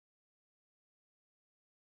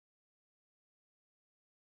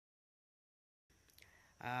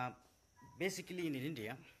Uh, Basically, in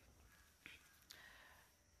India,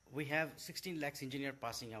 we have 16 lakhs engineer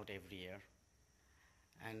passing out every year,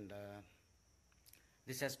 and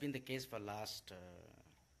this has been the case for last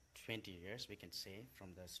 20 years, we can say,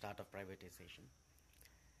 from the start of privatization.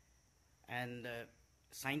 And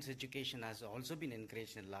science education has also been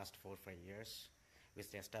encouraged in the last 4 or 5 years with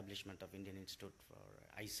the establishment of Indian Institute for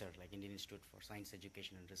ISER, like Indian Institute for Science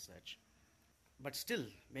Education and Research. But still,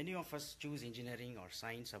 many of us choose engineering or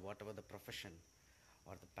science or whatever the profession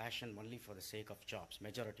or the passion only for the sake of jobs,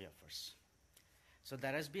 majority of us. So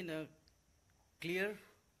there has been a clear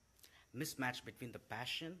mismatch between the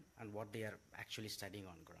passion and what they are actually studying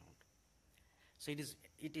on ground. So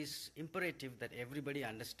it is imperative that everybody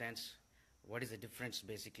understands what is the difference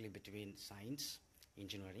basically between science,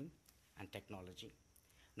 engineering, and technology.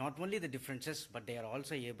 Not only the differences, but they are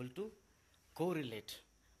also able to correlate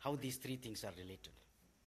how these three things are related.